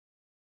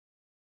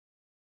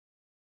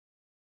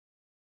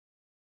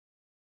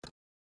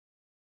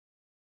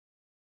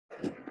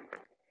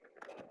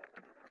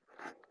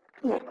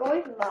It's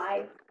going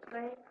live,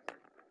 right?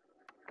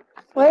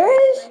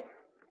 Where is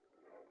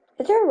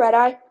there a red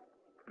eye?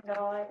 No,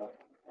 I don't.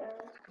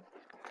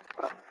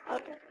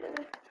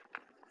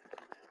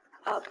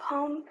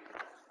 Pump.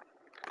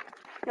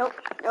 Nope,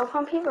 no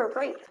pump fever,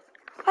 break.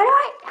 Why do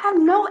I have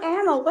no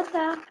ammo? What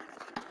the?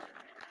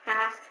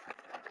 Ha.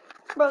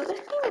 Bro, this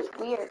game is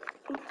weird.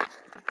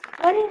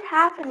 What is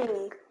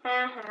happening?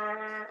 Ha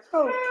ha.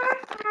 Bro.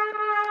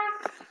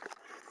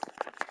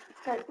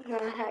 What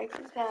the heck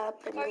is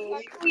happening?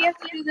 Why do we have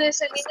to do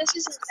this? I mean, this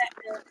isn't that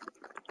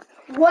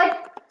good.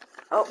 What?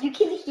 Oh, You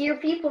can hear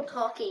people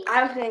talking.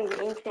 I was in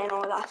game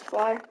channel, that's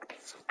why.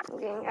 I'm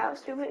getting out of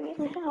stupid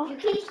game channel. You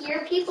can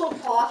hear people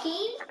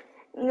talking?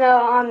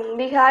 No,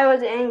 because I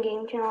was in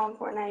game channel on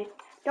Fortnite.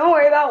 Don't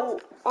worry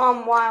about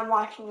why I'm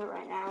watching it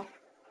right now.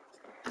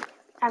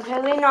 I'm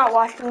totally not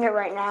watching it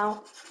right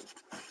now.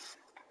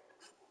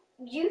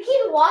 You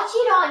can watch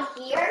it on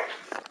here?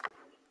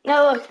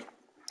 No, look.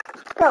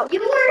 Bro, You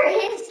were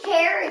his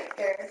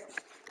character.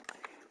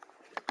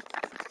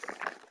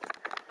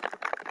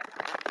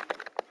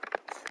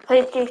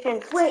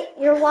 PlayStation. Wait,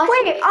 you're watching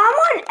Wait, I'm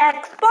on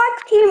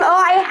Xbox team.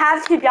 Oh, I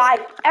have to die.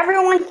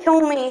 Everyone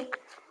kill me.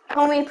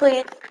 Kill me,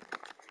 please.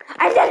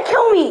 I said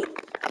kill me.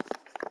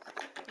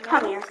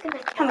 Come here.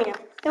 Come here.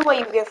 Then what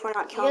you get for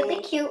not killing You're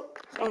the me? cute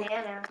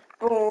banana.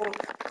 Boom.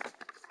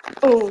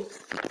 Boom.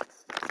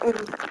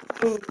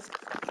 Boom.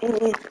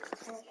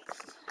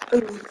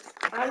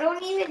 I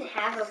don't even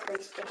have a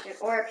PlayStation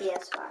or a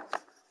PS5.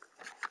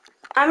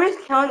 I'm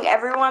just killing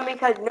everyone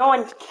because no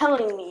one's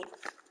killing me.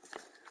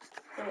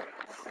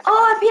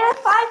 Oh, a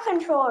PS5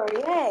 controller.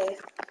 Yay.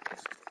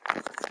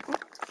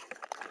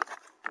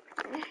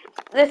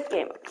 This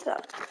game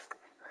sucks.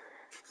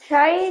 Should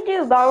I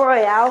do Battle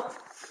Royale?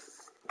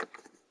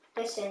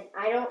 Listen,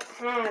 I don't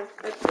have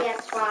a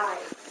PS5.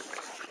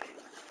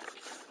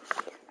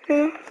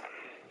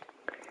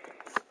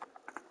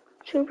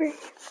 Super.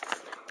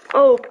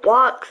 Oh,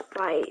 box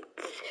fights.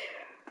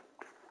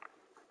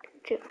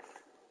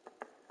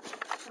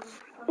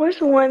 Where's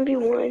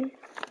 1v1?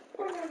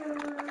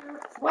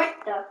 What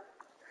the?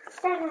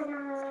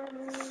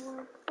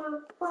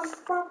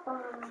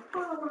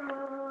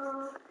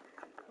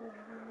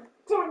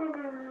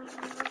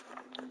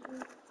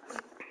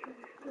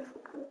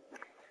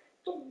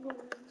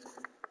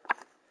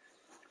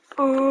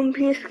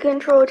 PS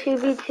Control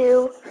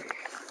 2v2.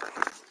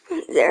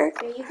 There.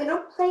 Are you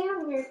gonna play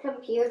on your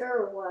computer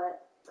or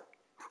what?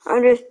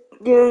 I'm just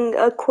doing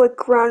a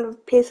quick round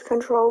of PS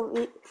Control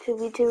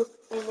 2v2.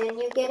 And then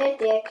you get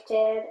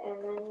addicted,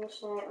 and then you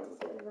say, I'm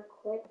doing a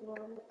quick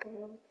round of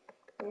him.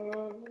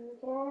 And you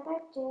get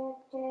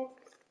addicted,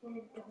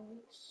 and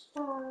don't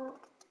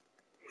stop.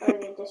 Or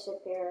they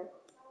disappear.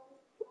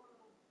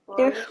 Well,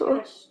 I'm just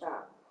gonna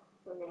stop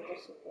when they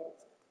disappear.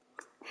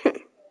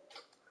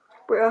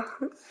 Bro.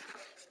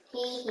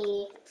 Hee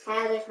hee.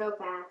 Ah, there's no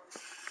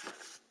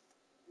path.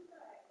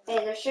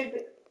 Hey, there should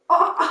be.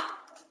 Oh!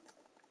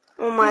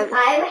 Oh my.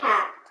 I have a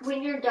hat.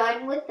 When you're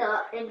done with the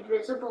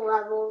invisible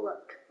level,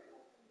 look.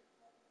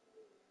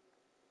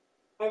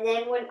 And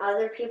then when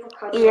other people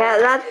come Yeah,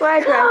 that's what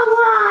I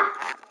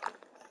tried.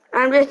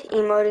 I'm just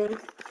emoting.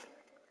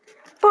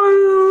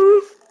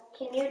 Boom.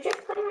 Can you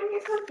just play on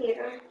your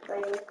computer and play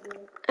with me?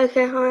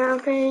 Okay, hold on, I'm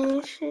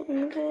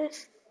finishing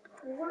this.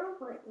 Why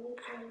won't you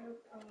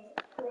play?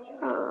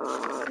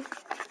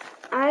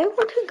 I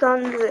want to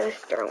gun the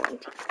Star one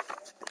team.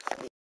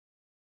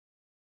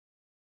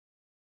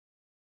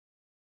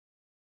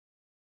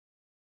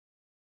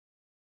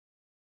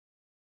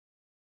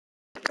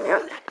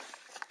 Yeah.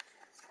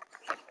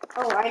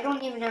 Oh, I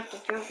don't even have to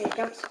jump. It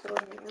jumps for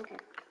me. Okay.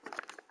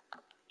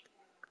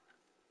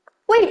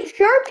 Wait,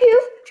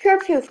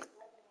 sharp tooth.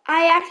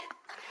 I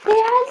actually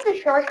has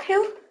the sharp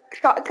tooth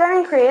shotgun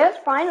and creative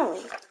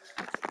finally.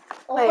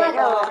 Oh Wait, my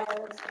no.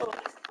 god.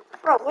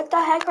 Bro, what the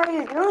heck are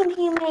you doing,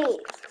 teammate?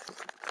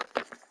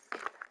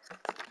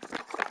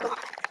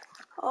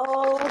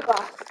 Oh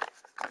gosh.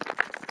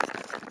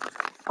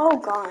 Oh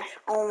gosh.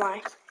 Oh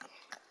my.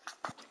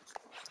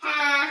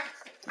 Ha.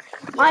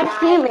 My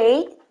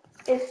teammate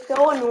is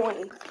so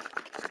annoying.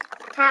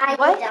 Ha,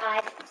 What? you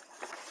died.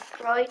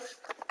 Really?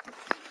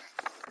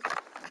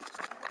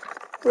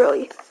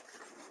 Really?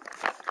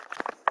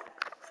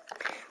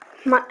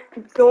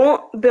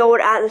 Don't build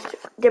at this.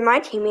 Did my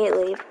teammate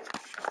leave?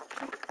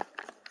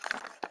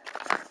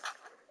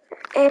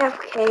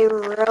 AFK,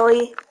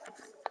 really?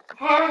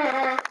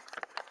 Ha.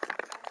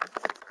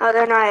 Oh,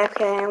 they're not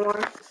AFK anymore.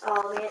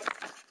 Oh man.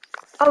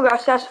 Oh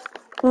gosh, that's...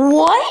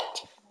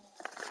 What?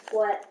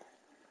 What?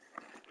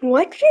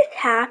 What just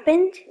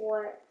happened?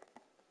 What?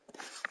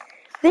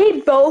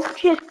 They both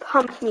just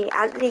pumped me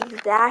at the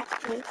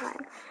exact same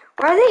time.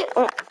 Why are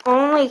they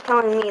only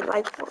telling me,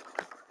 like...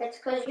 It's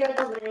because you're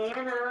the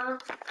banana.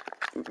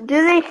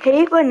 Do they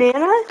hate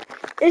bananas?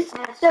 It's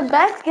the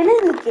best skin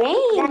in the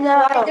game,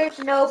 That's why though. there's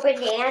no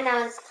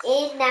bananas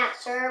in that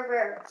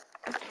server.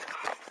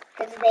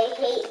 Because they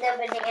hate the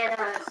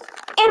bananas.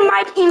 And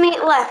my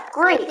teammate left.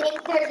 Great. I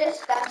think they're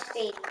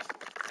disgusting.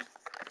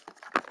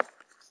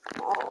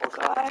 Oh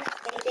god. I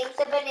think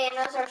the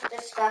bananas are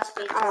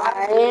disgusting. So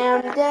I I'll eat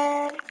am them.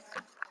 dead.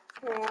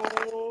 Oh,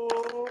 no.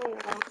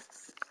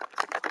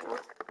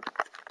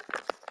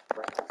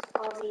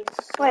 All these.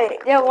 Wait,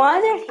 did one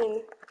of their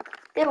team?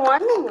 Did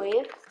one of them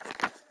leave?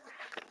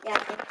 Yeah, I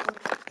think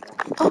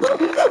so.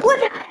 What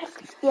the heck?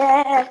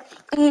 Yeah,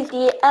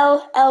 easy.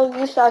 L,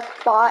 you suck,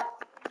 bot.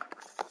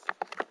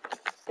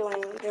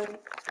 Doing.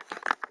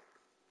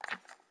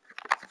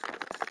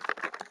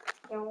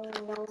 No.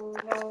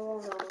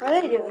 What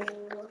are they doing?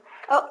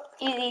 Oh,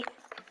 easy.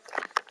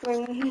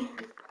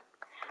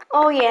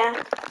 Oh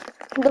yeah,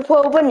 the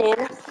poor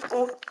banana.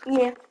 Oh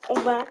yeah,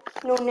 oh my,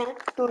 no.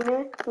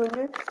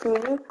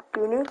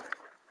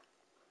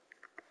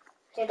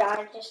 Did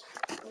I just?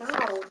 No.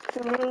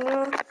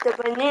 The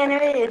banana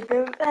is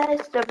the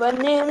best. The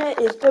banana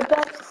is the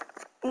best.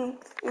 Do.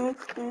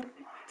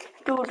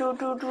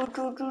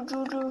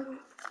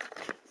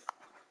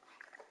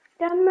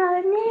 The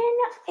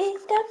banana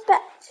is the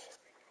best.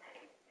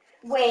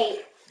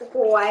 Wait.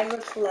 Oh, I have a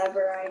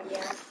clever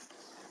idea.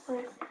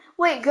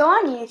 Wait, go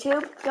on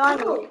YouTube. Go on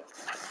No. YouTube.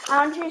 I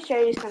want to show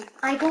you something.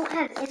 I don't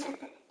have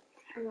internet.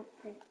 I don't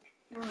think.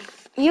 No.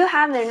 You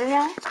have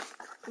internet?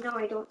 No,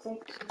 I don't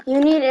think so. You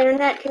need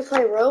internet to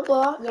play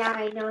Roblox. Yeah,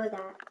 I know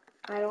that.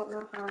 I don't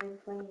know how I'm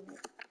playing it.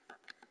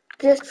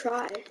 Just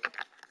try.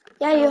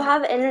 Yeah, you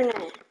have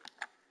internet.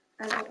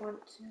 I don't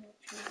want to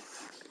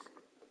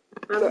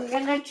try. I'm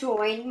gonna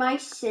join my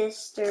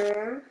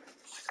sister.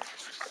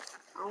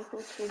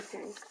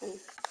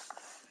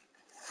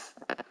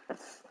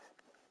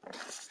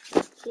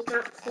 She's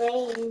not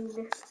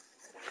playing.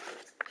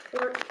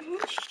 Or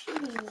is she?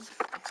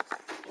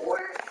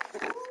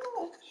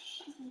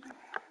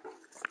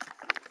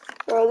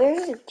 Bro,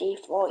 there's a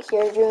default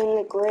here doing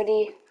the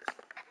gritty.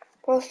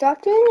 Bro,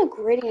 stop doing the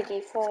gritty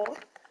default.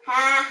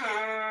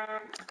 Ha.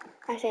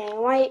 I say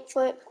white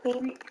flip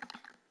queen.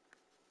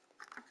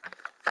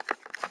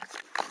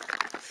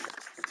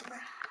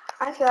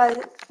 I feel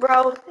like,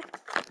 bro,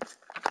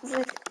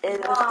 this is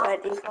a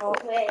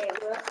default. Wait,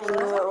 I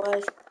knew it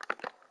was.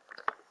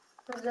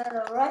 Was that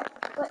a right?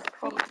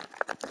 Oh.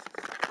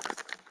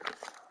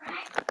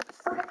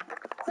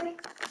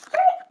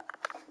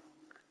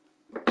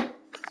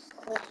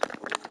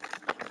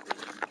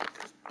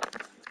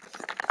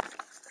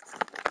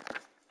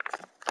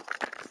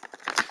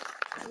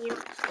 Yep.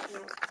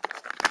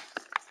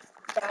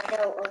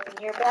 Dino, open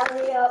your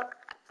belly up.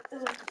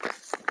 Is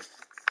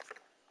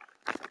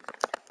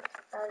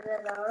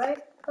that alright?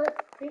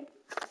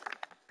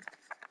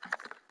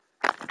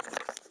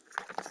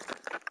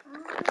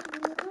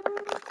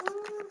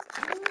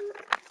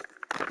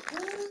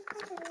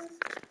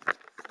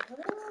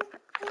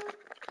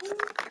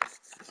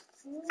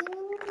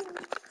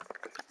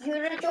 You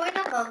wanna join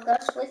Among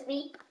Us with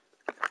me?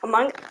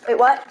 Wait,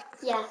 what?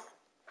 Yeah.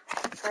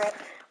 Alright.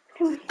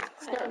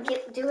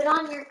 Do it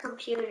on your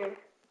computer.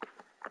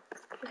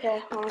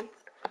 Okay, hold on.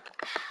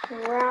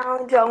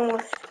 Round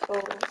almost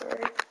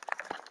over.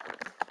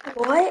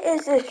 What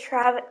is this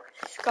Travis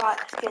Scott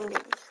skin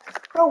doing?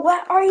 Bro,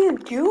 what are you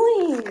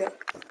doing?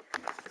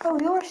 Bro,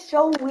 you are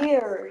so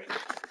weird.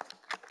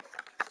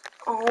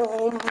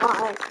 Oh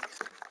my.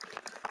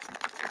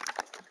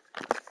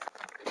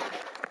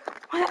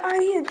 What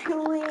are you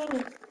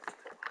doing?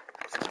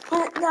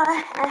 What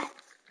the heck?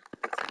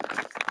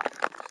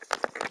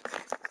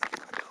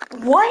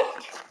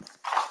 What?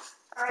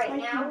 Alright,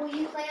 now will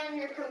you play on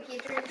your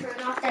computer and turn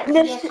off that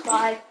This-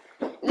 PS5?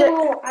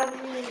 No, I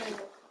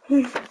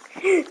mean...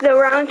 The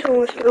round's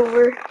almost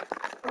over.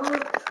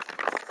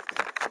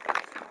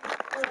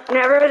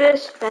 Whenever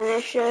this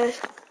finishes.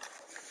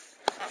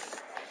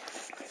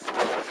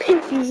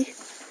 Pinky.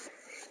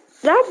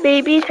 That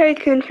baby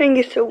tycoon thing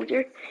is so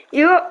weird.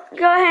 You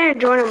go ahead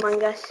and join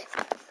Among Us.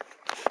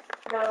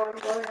 No, I'm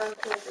going on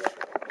to the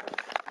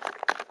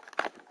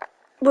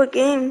What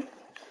game?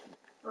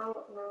 I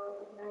don't know.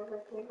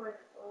 Never take my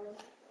phone.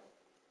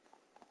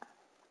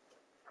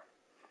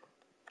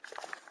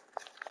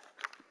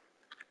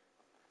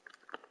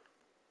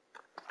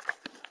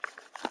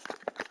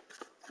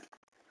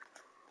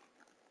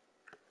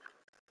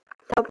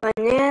 The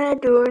banana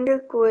doing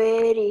the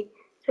quitty.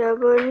 The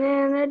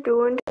banana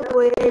doing the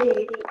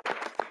quitty.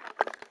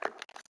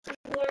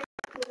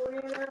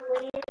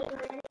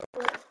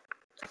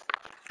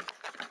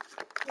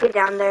 Get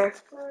down there.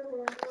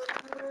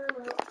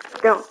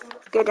 Don't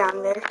get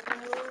down there.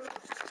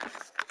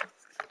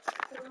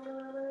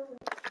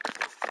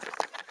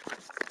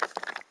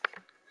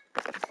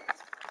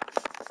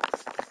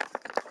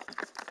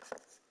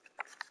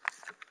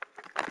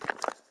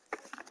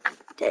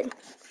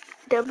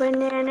 The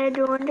banana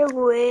doing the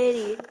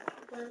quitty.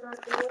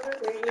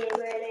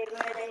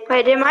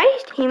 Wait, did my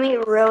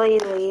teammate really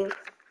leave?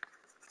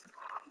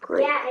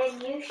 Great. Yeah,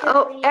 and you should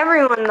Oh, leave.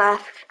 everyone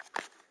left.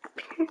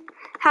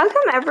 How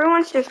come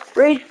everyone's just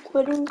rage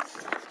quitting?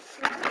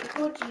 I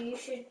told you you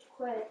should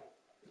quit.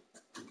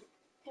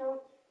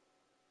 Don't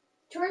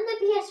turn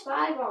the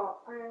PS5 off.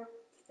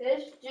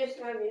 This is just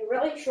gonna be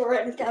really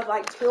short instead of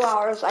like 2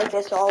 hours like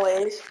this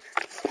always.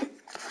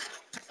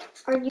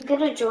 Are you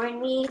gonna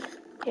join me?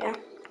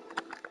 Yeah.